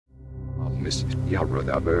Mrs.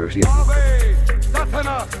 Yarrodaversi. Ave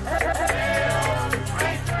Satanic! Hail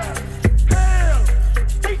Satan!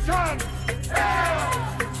 Hail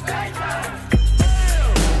Satan! Hail Satan!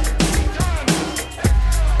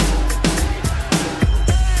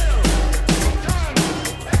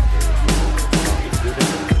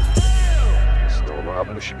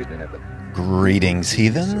 Greetings,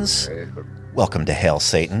 heathens. Welcome to Hail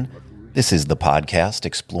Satan. This is the podcast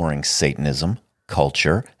exploring Satanism,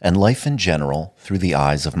 culture, and life in general through the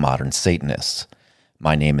eyes of modern Satanists.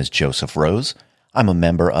 My name is Joseph Rose. I'm a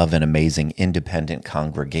member of an amazing independent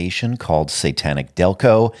congregation called Satanic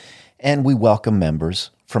Delco, and we welcome members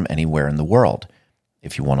from anywhere in the world.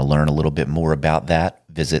 If you want to learn a little bit more about that,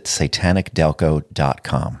 visit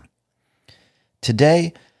satanicdelco.com.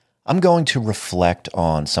 Today, I'm going to reflect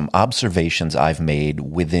on some observations I've made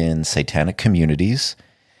within satanic communities,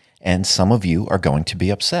 and some of you are going to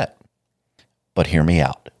be upset. But hear me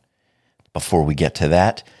out. Before we get to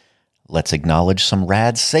that, let's acknowledge some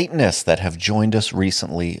rad Satanists that have joined us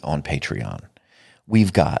recently on Patreon.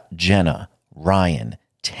 We've got Jenna, Ryan,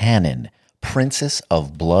 Tannen, Princess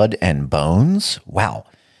of Blood and Bones, wow,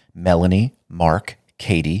 Melanie, Mark,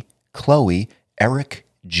 Katie, Chloe, Eric,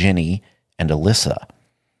 Ginny, and Alyssa.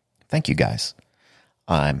 Thank you, guys.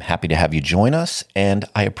 I'm happy to have you join us, and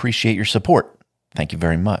I appreciate your support. Thank you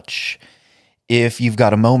very much. If you've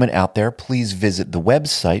got a moment out there, please visit the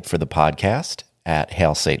website for the podcast at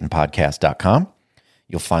hailsatanpodcast.com.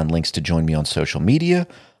 You'll find links to join me on social media,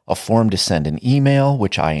 a form to send an email,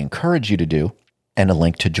 which I encourage you to do, and a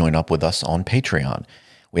link to join up with us on Patreon.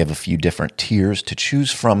 We have a few different tiers to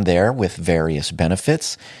choose from there with various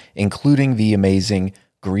benefits, including the amazing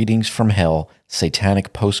Greetings from Hell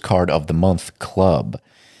Satanic Postcard of the Month Club.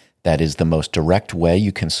 That is the most direct way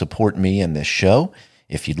you can support me in this show.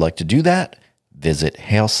 If you'd like to do that, visit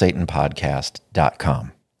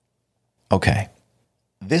hailsatanpodcast.com. Okay,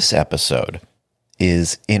 this episode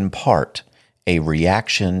is in part a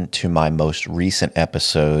reaction to my most recent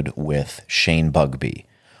episode with Shane Bugbee,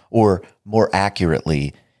 or more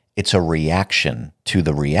accurately, it's a reaction to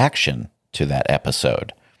the reaction to that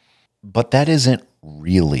episode. But that isn't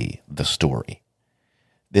really the story.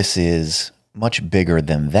 This is much bigger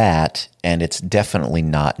than that, and it's definitely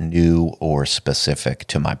not new or specific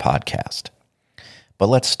to my podcast. But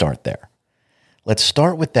let's start there. Let's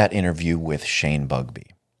start with that interview with Shane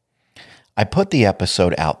Bugbee. I put the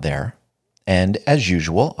episode out there, and as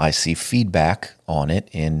usual, I see feedback on it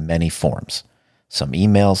in many forms. Some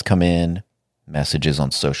emails come in, messages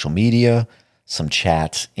on social media, some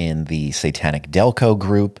chats in the Satanic Delco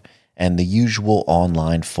group, and the usual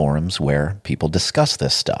online forums where people discuss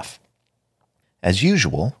this stuff. As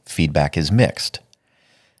usual, feedback is mixed.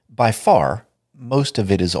 By far, most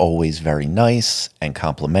of it is always very nice and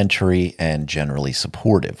complimentary and generally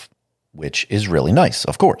supportive, which is really nice,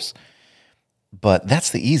 of course. But that's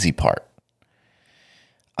the easy part.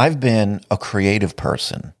 I've been a creative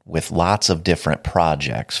person with lots of different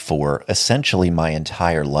projects for essentially my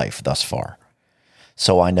entire life thus far.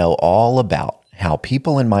 So I know all about how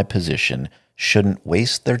people in my position shouldn't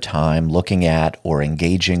waste their time looking at or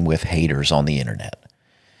engaging with haters on the internet.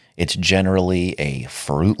 It's generally a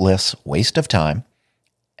fruitless waste of time,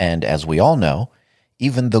 and as we all know,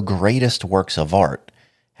 even the greatest works of art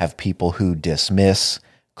have people who dismiss,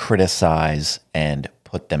 criticize, and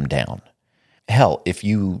put them down. Hell, if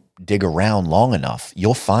you dig around long enough,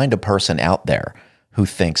 you'll find a person out there who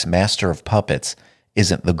thinks Master of Puppets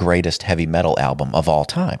isn't the greatest heavy metal album of all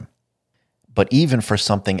time. But even for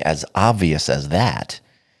something as obvious as that,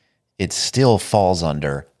 it still falls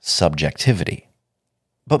under subjectivity.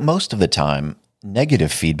 But most of the time,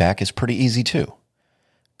 negative feedback is pretty easy too.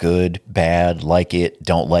 Good, bad, like it,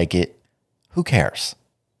 don't like it, who cares?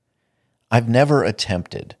 I've never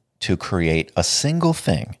attempted to create a single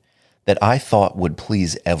thing that I thought would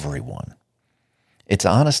please everyone. It's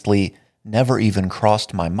honestly never even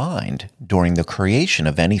crossed my mind during the creation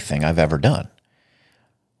of anything I've ever done.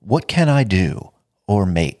 What can I do, or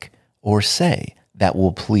make, or say that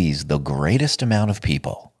will please the greatest amount of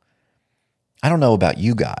people? I don't know about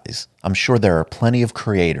you guys. I'm sure there are plenty of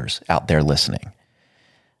creators out there listening.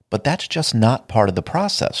 But that's just not part of the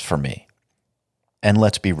process for me. And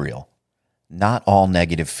let's be real. Not all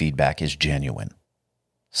negative feedback is genuine.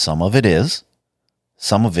 Some of it is.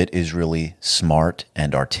 Some of it is really smart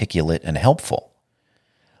and articulate and helpful.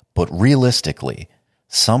 But realistically,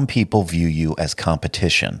 some people view you as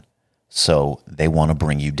competition, so they want to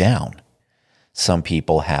bring you down. Some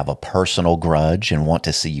people have a personal grudge and want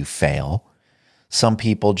to see you fail. Some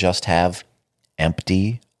people just have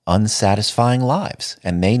empty, unsatisfying lives,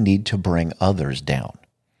 and they need to bring others down.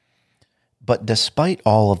 But despite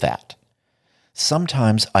all of that,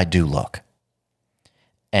 sometimes I do look.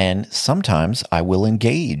 And sometimes I will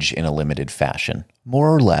engage in a limited fashion,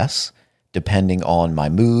 more or less, depending on my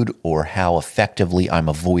mood or how effectively I'm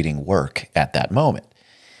avoiding work at that moment.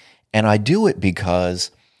 And I do it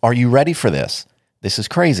because, are you ready for this? This is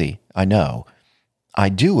crazy, I know. I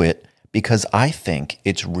do it because I think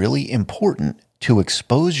it's really important to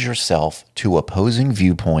expose yourself to opposing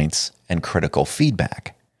viewpoints and critical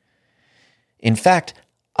feedback. In fact,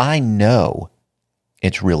 I know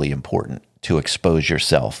it's really important to expose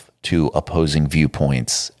yourself to opposing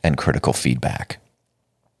viewpoints and critical feedback.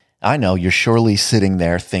 I know you're surely sitting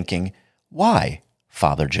there thinking, why,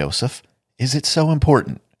 Father Joseph, is it so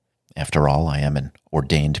important? After all, I am an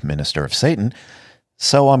ordained minister of Satan,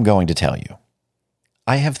 so I'm going to tell you.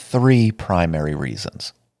 I have 3 primary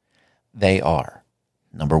reasons. They are,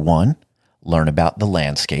 number 1, learn about the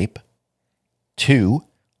landscape. 2,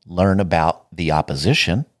 learn about the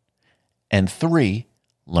opposition. And 3,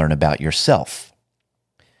 learn about yourself.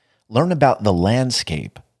 Learn about the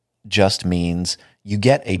landscape just means you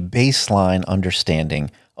get a baseline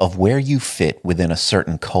understanding of where you fit within a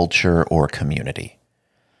certain culture or community.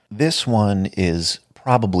 This one is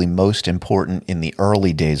probably most important in the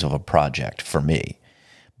early days of a project for me,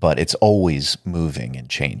 but it's always moving and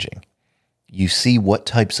changing. You see what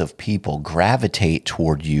types of people gravitate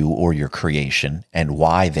toward you or your creation and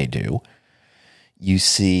why they do. You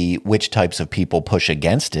see which types of people push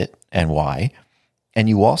against it and why, and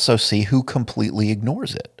you also see who completely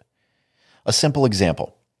ignores it. A simple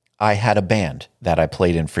example, I had a band that I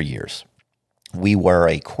played in for years. We were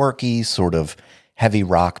a quirky, sort of heavy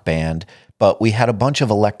rock band, but we had a bunch of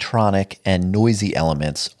electronic and noisy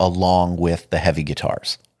elements along with the heavy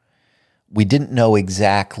guitars. We didn't know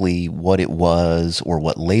exactly what it was or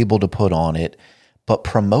what label to put on it, but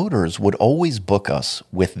promoters would always book us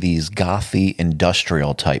with these gothy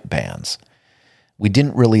industrial type bands. We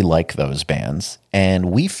didn't really like those bands,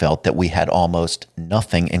 and we felt that we had almost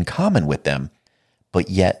nothing in common with them, but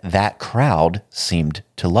yet that crowd seemed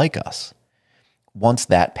to like us. Once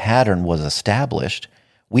that pattern was established,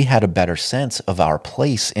 we had a better sense of our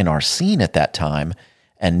place in our scene at that time,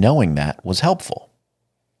 and knowing that was helpful.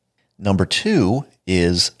 Number 2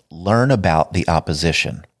 is learn about the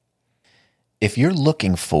opposition. If you're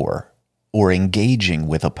looking for or engaging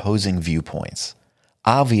with opposing viewpoints,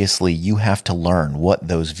 obviously you have to learn what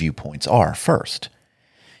those viewpoints are first.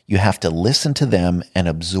 You have to listen to them and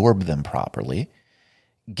absorb them properly.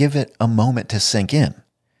 Give it a moment to sink in.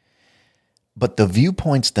 But the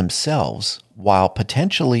viewpoints themselves, while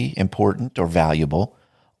potentially important or valuable,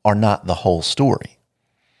 are not the whole story.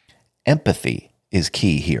 Empathy is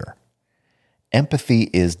key here. Empathy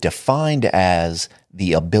is defined as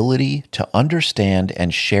the ability to understand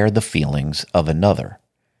and share the feelings of another.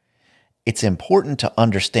 It's important to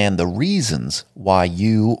understand the reasons why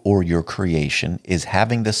you or your creation is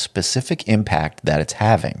having the specific impact that it's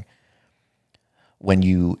having. When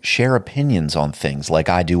you share opinions on things like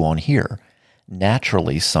I do on here,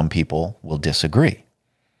 naturally some people will disagree.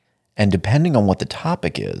 And depending on what the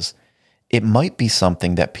topic is, it might be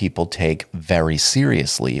something that people take very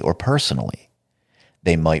seriously or personally.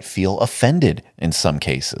 They might feel offended in some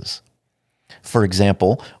cases. For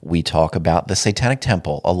example, we talk about the Satanic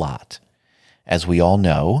Temple a lot. As we all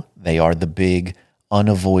know, they are the big,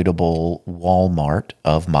 unavoidable Walmart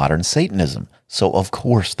of modern Satanism, so of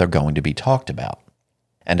course they're going to be talked about.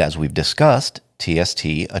 And as we've discussed, TST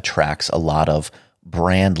attracts a lot of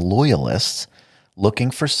brand loyalists looking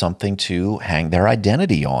for something to hang their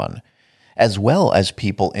identity on, as well as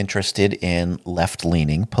people interested in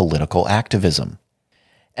left-leaning political activism.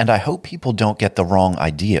 And I hope people don't get the wrong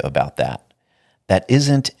idea about that. That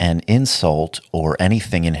isn't an insult or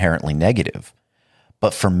anything inherently negative.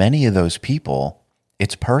 But for many of those people,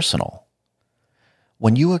 it's personal.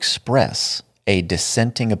 When you express a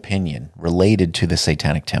dissenting opinion related to the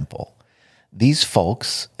Satanic Temple, these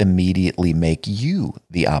folks immediately make you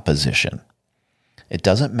the opposition. It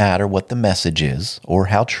doesn't matter what the message is or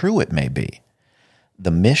how true it may be.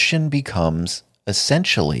 The mission becomes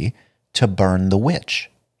essentially to burn the witch.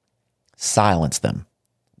 Silence them,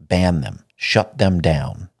 ban them, shut them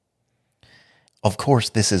down. Of course,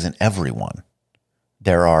 this isn't everyone.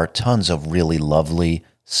 There are tons of really lovely,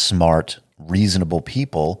 smart, reasonable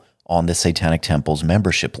people on the Satanic Temple's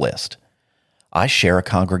membership list. I share a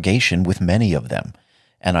congregation with many of them,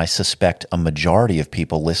 and I suspect a majority of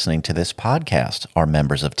people listening to this podcast are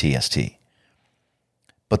members of TST.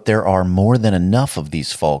 But there are more than enough of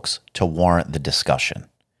these folks to warrant the discussion.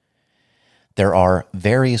 There are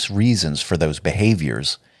various reasons for those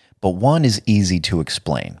behaviors, but one is easy to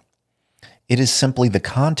explain. It is simply the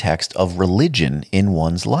context of religion in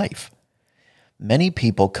one's life. many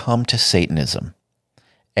people come to Satanism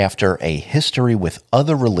after a history with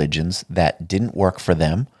other religions that didn't work for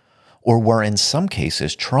them or were in some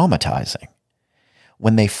cases traumatizing.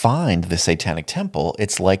 When they find the Satanic Temple,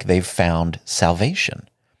 it's like they've found salvation.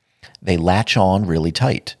 They latch on really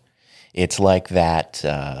tight. It's like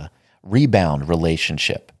that rebound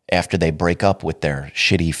relationship after they break up with their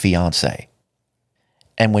shitty fiance.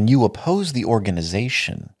 And when you oppose the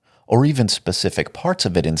organization or even specific parts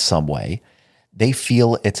of it in some way, they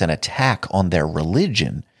feel it's an attack on their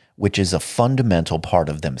religion, which is a fundamental part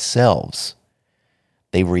of themselves.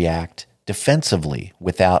 They react defensively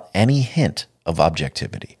without any hint of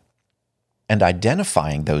objectivity. And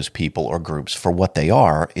identifying those people or groups for what they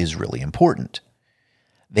are is really important.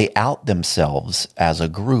 They out themselves as a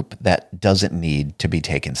group that doesn't need to be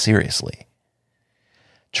taken seriously.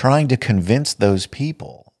 Trying to convince those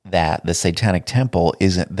people that the Satanic Temple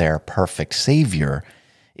isn't their perfect savior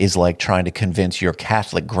is like trying to convince your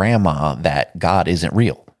Catholic grandma that God isn't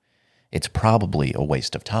real. It's probably a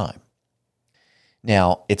waste of time.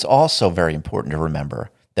 Now, it's also very important to remember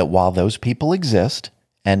that while those people exist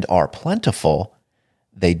and are plentiful,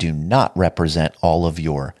 they do not represent all of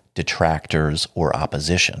your detractors or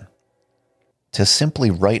opposition. To simply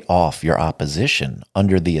write off your opposition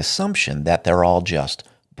under the assumption that they're all just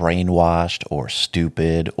brainwashed or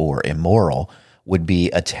stupid or immoral would be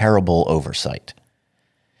a terrible oversight.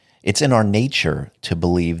 It's in our nature to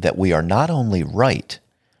believe that we are not only right,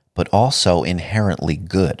 but also inherently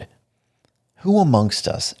good. Who amongst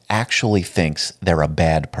us actually thinks they're a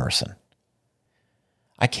bad person?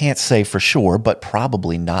 I can't say for sure, but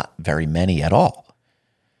probably not very many at all.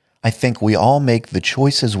 I think we all make the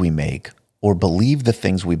choices we make or believe the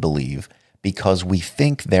things we believe because we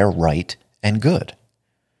think they're right and good.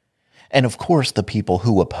 And of course, the people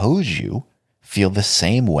who oppose you feel the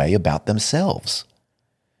same way about themselves.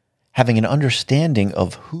 Having an understanding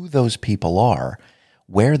of who those people are,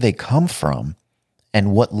 where they come from,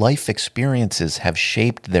 and what life experiences have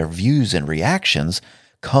shaped their views and reactions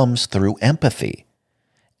comes through empathy,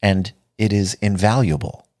 and it is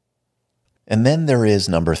invaluable. And then there is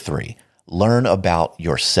number 3, learn about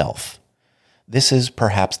yourself. This is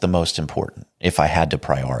perhaps the most important, if I had to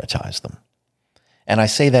prioritize them. And I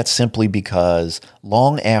say that simply because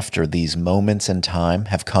long after these moments in time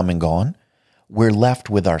have come and gone, we're left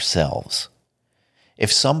with ourselves.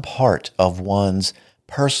 If some part of one's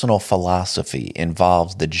personal philosophy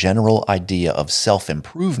involves the general idea of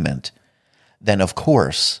self-improvement, then of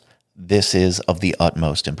course, this is of the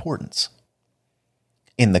utmost importance.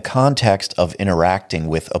 In the context of interacting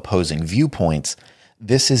with opposing viewpoints,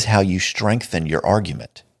 this is how you strengthen your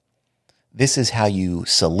argument. This is how you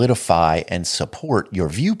solidify and support your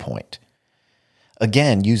viewpoint.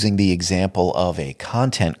 Again, using the example of a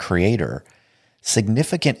content creator,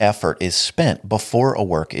 significant effort is spent before a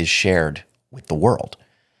work is shared with the world.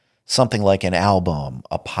 Something like an album,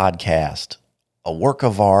 a podcast, a work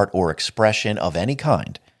of art or expression of any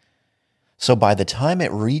kind. So by the time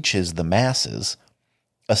it reaches the masses,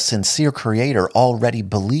 a sincere creator already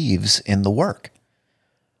believes in the work.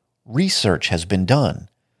 Research has been done.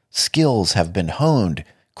 Skills have been honed.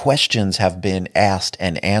 Questions have been asked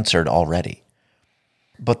and answered already.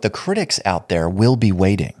 But the critics out there will be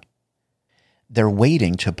waiting. They're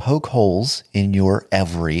waiting to poke holes in your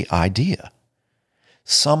every idea.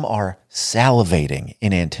 Some are salivating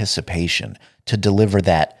in anticipation to deliver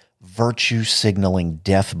that virtue-signaling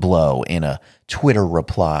death blow in a Twitter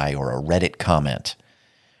reply or a Reddit comment.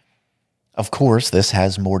 Of course, this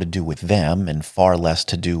has more to do with them and far less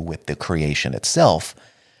to do with the creation itself,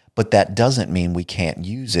 but that doesn't mean we can't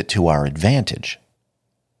use it to our advantage.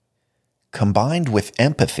 Combined with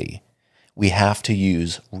empathy, we have to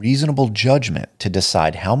use reasonable judgment to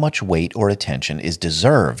decide how much weight or attention is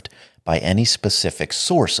deserved by any specific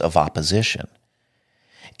source of opposition.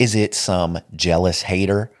 Is it some jealous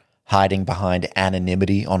hater hiding behind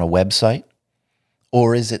anonymity on a website?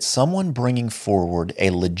 Or is it someone bringing forward a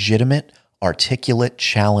legitimate, articulate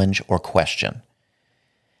challenge or question?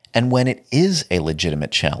 And when it is a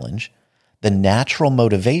legitimate challenge, the natural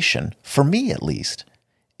motivation, for me at least,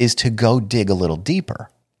 is to go dig a little deeper.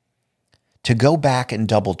 To go back and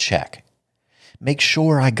double check. Make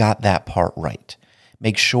sure I got that part right.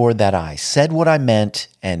 Make sure that I said what I meant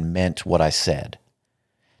and meant what I said.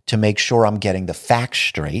 To make sure I'm getting the facts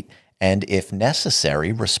straight and, if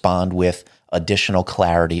necessary, respond with additional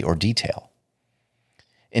clarity or detail.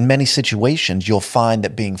 In many situations, you'll find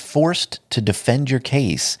that being forced to defend your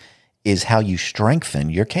case is how you strengthen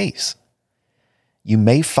your case. You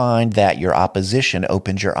may find that your opposition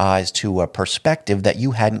opens your eyes to a perspective that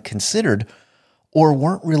you hadn't considered or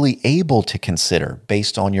weren't really able to consider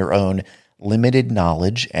based on your own limited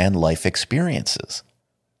knowledge and life experiences.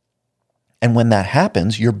 And when that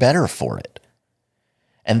happens, you're better for it.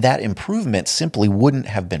 And that improvement simply wouldn't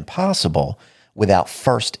have been possible without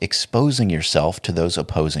first exposing yourself to those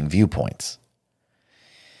opposing viewpoints.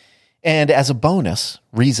 And as a bonus,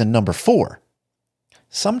 reason number 4,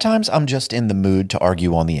 sometimes I'm just in the mood to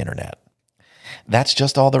argue on the internet. That's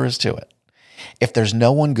just all there is to it. If there's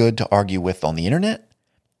no one good to argue with on the internet,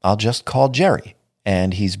 I'll just call Jerry,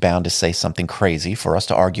 and he's bound to say something crazy for us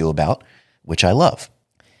to argue about, which I love.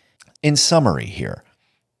 In summary here,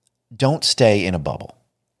 don't stay in a bubble.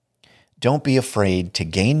 Don't be afraid to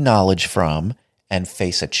gain knowledge from and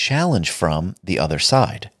face a challenge from the other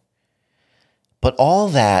side. But all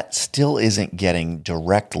that still isn't getting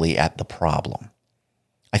directly at the problem.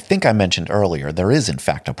 I think I mentioned earlier, there is in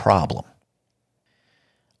fact a problem.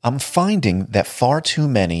 I'm finding that far too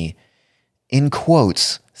many, in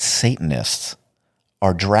quotes, Satanists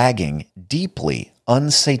are dragging deeply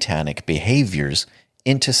unsatanic behaviors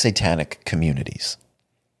into satanic communities.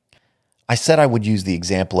 I said I would use the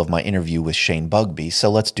example of my interview with Shane Bugbee, so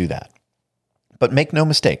let's do that. But make no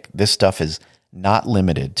mistake, this stuff is not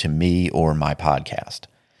limited to me or my podcast.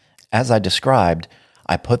 As I described,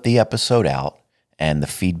 I put the episode out, and the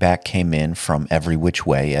feedback came in from every which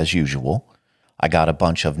way as usual. I got a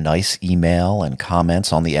bunch of nice email and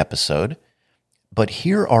comments on the episode, but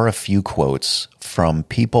here are a few quotes from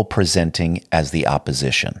people presenting as the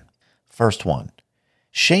opposition. First one,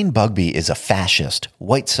 Shane Bugbee is a fascist,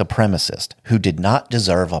 white supremacist who did not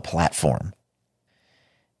deserve a platform.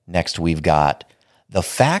 Next, we've got, the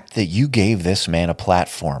fact that you gave this man a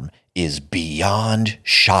platform is beyond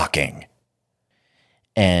shocking.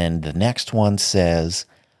 And the next one says,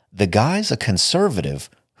 the guy's a conservative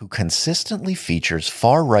who consistently features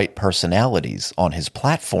far-right personalities on his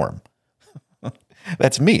platform.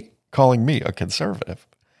 That's me, calling me a conservative.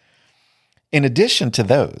 In addition to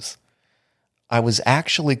those, I was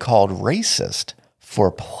actually called racist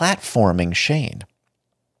for platforming Shane.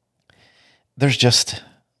 There's just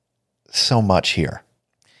so much here.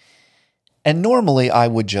 And normally I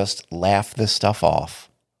would just laugh this stuff off.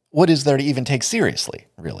 What is there to even take seriously,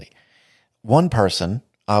 really? One person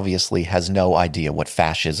obviously has no idea what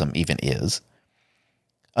fascism even is.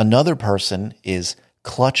 Another person is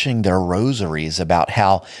clutching their rosaries about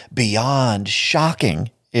how beyond shocking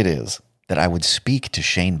it is that I would speak to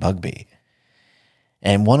Shane Bugbee.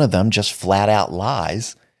 And one of them just flat out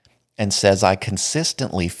lies and says I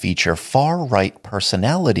consistently feature far-right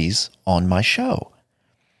personalities on my show.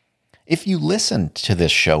 If you listen to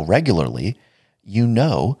this show regularly, you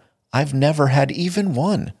know I've never had even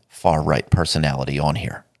one far-right personality on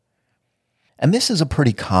here. And this is a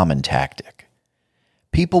pretty common tactic.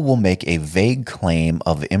 People will make a vague claim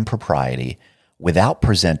of impropriety without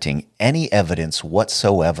presenting any evidence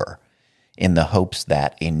whatsoever in the hopes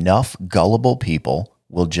that enough gullible people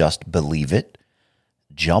will just believe it,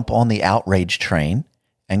 jump on the outrage train,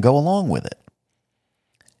 and go along with it.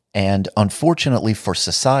 And unfortunately for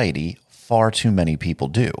society, far too many people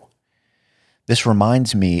do. This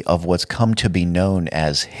reminds me of what's come to be known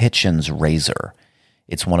as Hitchens' razor.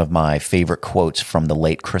 It's one of my favorite quotes from the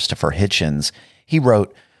late Christopher Hitchens. He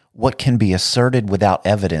wrote, "What can be asserted without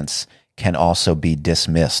evidence can also be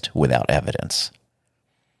dismissed without evidence."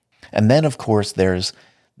 And then, of course, there's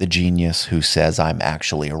the genius who says I'm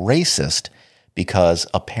actually a racist because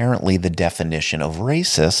apparently the definition of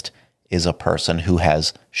racist is a person who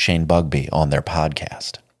has Shane Bugbee on their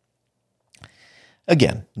podcast.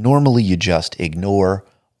 Again, normally you just ignore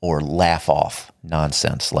or laugh off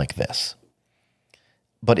nonsense like this.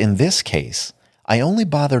 But in this case, I only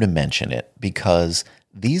bother to mention it because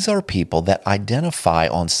these are people that identify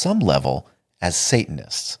on some level as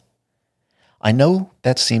Satanists. I know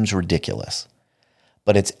that seems ridiculous,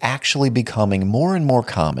 but it's actually becoming more and more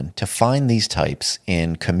common to find these types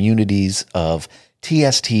in communities of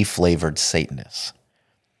TST-flavored Satanists.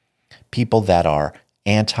 People that are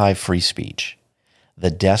anti-free speech,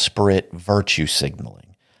 the desperate virtue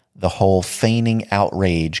signaling, the whole feigning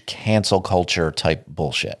outrage, cancel culture type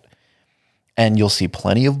bullshit. And you'll see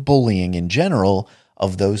plenty of bullying in general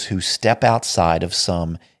of those who step outside of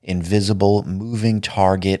some invisible moving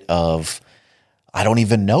target of, I don't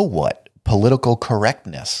even know what, political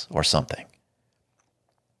correctness or something.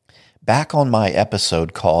 Back on my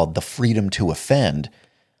episode called The Freedom to Offend,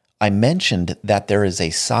 I mentioned that there is a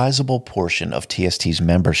sizable portion of TST's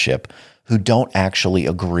membership who don't actually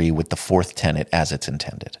agree with the fourth tenet as it's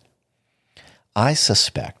intended. I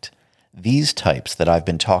suspect these types that I've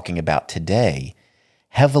been talking about today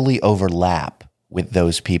heavily overlap with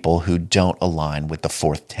those people who don't align with the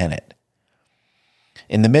fourth tenet.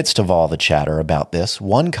 In the midst of all the chatter about this,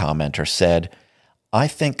 one commenter said, "I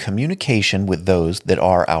think communication with those that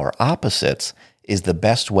are our opposites is the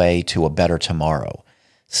best way to a better tomorrow.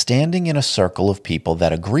 Standing in a circle of people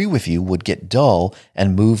that agree with you would get dull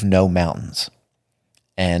and move no mountains."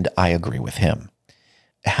 And I agree with him.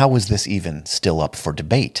 How is this even still up for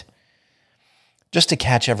debate? Just to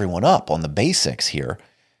catch everyone up on the basics here,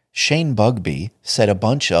 Shane Bugbee said a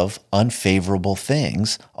bunch of unfavorable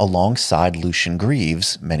things alongside Lucian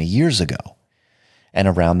Greaves many years ago. And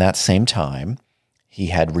around that same time, he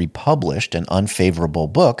had republished an unfavorable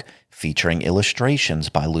book featuring illustrations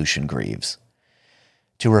by Lucian Greaves.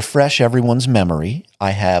 To refresh everyone's memory,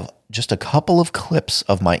 I have just a couple of clips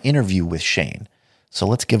of my interview with Shane. So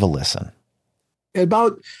let's give a listen.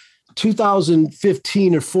 About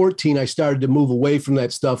 2015 or 14, I started to move away from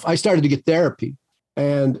that stuff. I started to get therapy.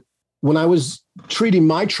 And when I was treating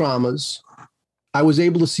my traumas, I was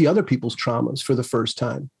able to see other people's traumas for the first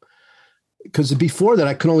time. Because before that,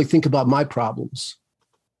 I could only think about my problems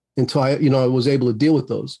until I was able to deal with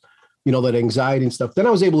those, that anxiety and stuff. Then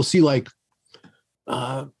I was able to see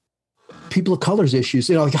people of color's issues,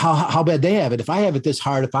 like how bad they have it. If I have it this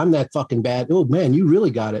hard, if I'm that fucking bad, oh man, you really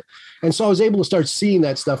got it. And so I was able to start seeing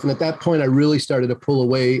that stuff. And at that point, I really started to pull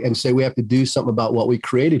away and say, we have to do something about what we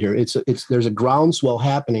created here. There's a groundswell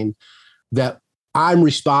happening that I'm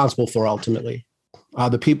responsible for ultimately.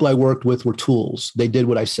 The people I worked with were tools. They did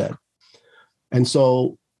what I said. And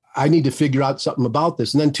so I need to figure out something about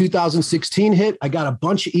this. And then 2016 hit, I got a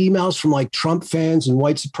bunch of emails from like Trump fans and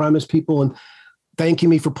white supremacist people and thanking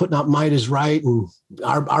me for putting out Might is Right and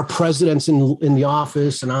our president's in the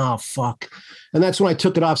office, and oh fuck. And that's when I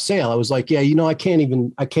took it off sale. I was like, yeah, I can't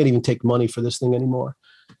even take money for this thing anymore.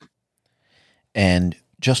 And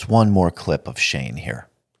just one more clip of Shane here.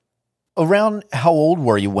 Around how old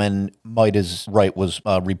were you when Might is Right was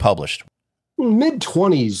republished?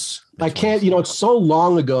 Mid-20s. I can't, it's so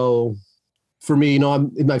long ago for me.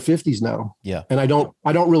 I'm in my 50s now. Yeah. And I don't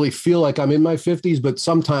really feel like I'm in my 50s, but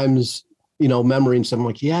sometimes memory and something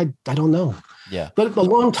like, yeah, I don't know. Yeah. But a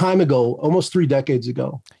long time ago, almost 3 decades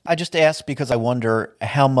ago. I just asked because I wonder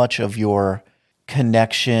how much of your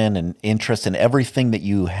connection and interest and everything that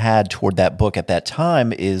you had toward that book at that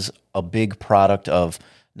time is a big product of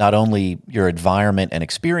not only your environment and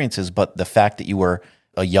experiences, but the fact that you were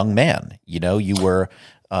a young man. You were,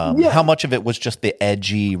 how much of it was just the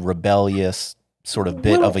edgy, rebellious sort of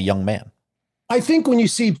bit of a young man? I think when you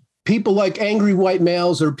see people like angry white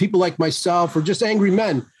males or people like myself or just angry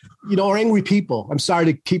men, or angry people. I'm sorry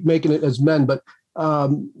to keep making it as men, but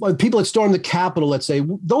people that storm the Capitol, let's say,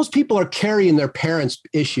 those people are carrying their parents'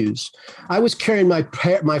 issues. I was carrying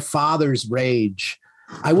my father's rage.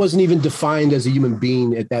 I wasn't even defined as a human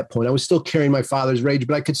being at that point. I was still carrying my father's rage,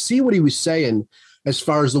 but I could see what he was saying as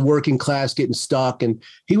far as the working class getting stuck. And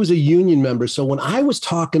he was a union member. So when I was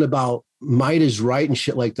talking about Might is Right and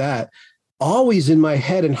shit like that, always in my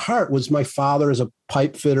head and heart was my father as a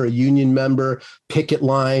pipe fitter, a union member, picket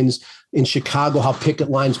lines in Chicago, how picket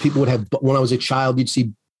lines people would have. When I was a child, you'd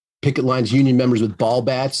see picket lines, union members with ball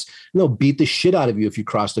bats, and they'll beat the shit out of you if you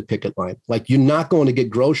cross the picket line. Like, you're not going to get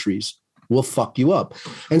groceries. We'll fuck you up.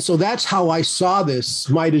 And so that's how I saw this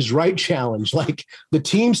Might is Right challenge. Like, the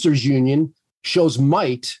Teamsters Union shows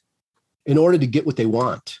might in order to get what they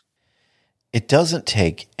want. It doesn't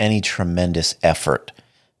take any tremendous effort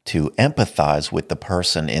to empathize with the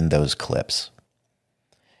person in those clips.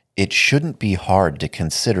 It shouldn't be hard to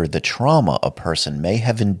consider the trauma a person may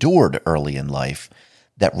have endured early in life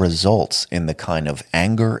that results in the kind of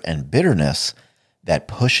anger and bitterness that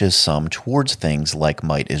pushes some towards things like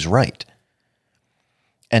Might is Right.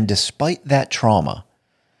 And despite that trauma,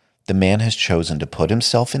 the man has chosen to put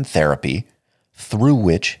himself in therapy through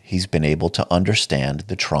which he's been able to understand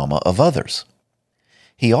the trauma of others.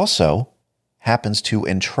 He also happens to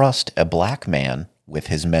entrust a black man with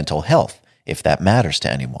his mental health, if that matters to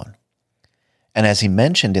anyone. And as he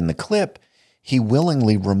mentioned in the clip, he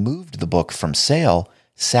willingly removed the book from sale,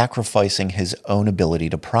 sacrificing his own ability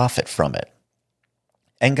to profit from it.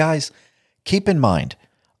 And guys, keep in mind,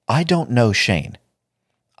 I don't know Shane.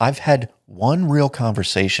 I've had one real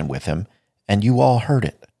conversation with him, and you all heard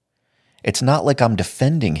it. It's not like I'm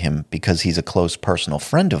defending him because he's a close personal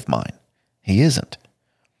friend of mine. He isn't.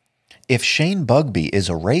 If Shane Bugbee is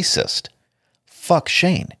a racist, fuck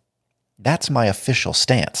Shane. That's my official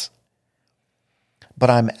stance. But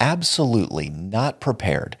I'm absolutely not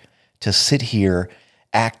prepared to sit here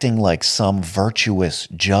acting like some virtuous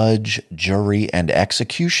judge, jury, and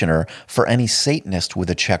executioner for any Satanist with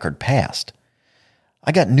a checkered past.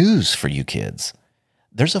 I got news for you kids.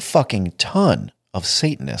 There's a fucking ton of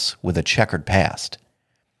Satanists with a checkered past.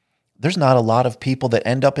 there's not a lot of people that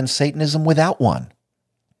end up in Satanism without one.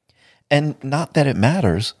 And not that it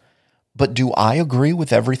matters, but do I agree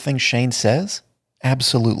with everything Shane says?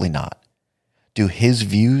 Absolutely not. Do his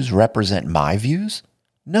views represent my views?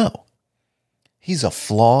 No. He's a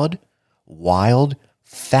flawed, wild,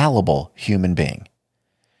 fallible human being.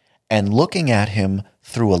 And looking at him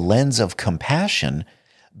through a lens of compassion,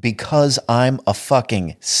 because I'm a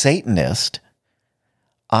fucking Satanist,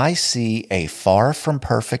 I see a far from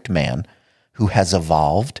perfect man who has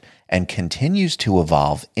evolved and continues to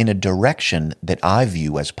evolve in a direction that I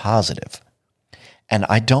view as positive. And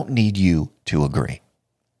I don't need you to agree.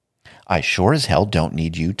 I sure as hell don't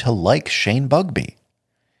need you to like Shane Bugbee.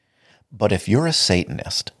 But if you're a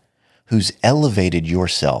Satanist who's elevated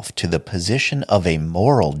yourself to the position of a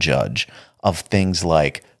moral judge of things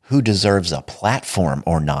like who deserves a platform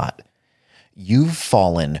or not, you've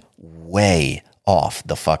fallen way off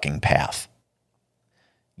the fucking path.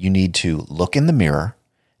 You need to look in the mirror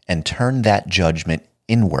and turn that judgment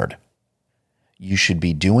inward. You should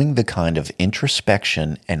be doing the kind of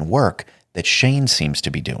introspection and work that Shane seems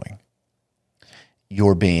to be doing.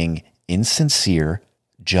 You're being insincere,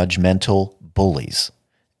 judgmental bullies,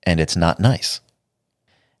 and it's not nice.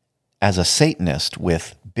 As a Satanist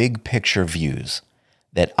with big picture views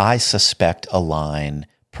that I suspect align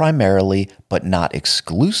primarily, but not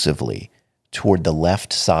exclusively, toward the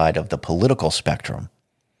left side of the political spectrum,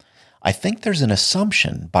 I think there's an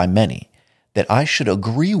assumption by many that I should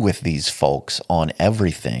agree with these folks on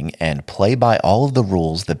everything and play by all of the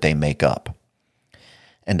rules that they make up.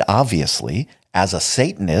 And obviously, as a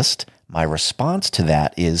Satanist, my response to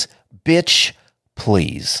that is, bitch,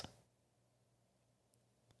 please.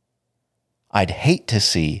 I'd hate to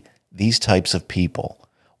see these types of people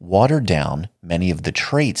water down many of the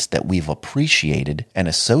traits that we've appreciated and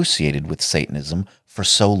associated with Satanism for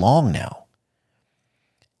so long now.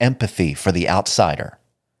 Empathy for the outsider,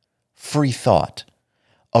 free thought,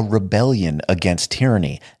 a rebellion against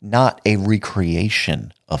tyranny, not a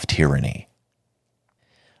recreation of tyranny.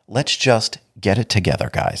 Let's just get it together,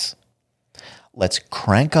 guys. Let's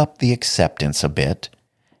crank up the acceptance a bit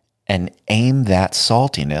and aim that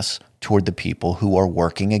saltiness toward the people who are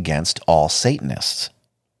working against all Satanists.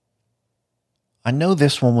 I know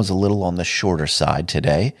this one was a little on the shorter side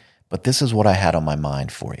today, but this is what I had on my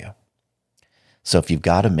mind for you. So if you've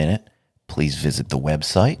got a minute, please visit the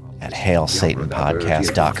website at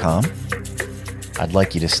hailsatanpodcast.com. I'd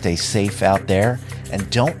like you to stay safe out there and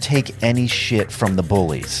don't take any shit from the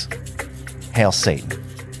bullies. Hail Satan.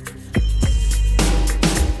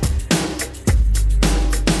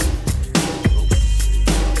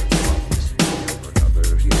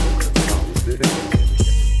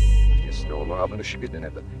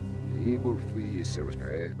 He will free service.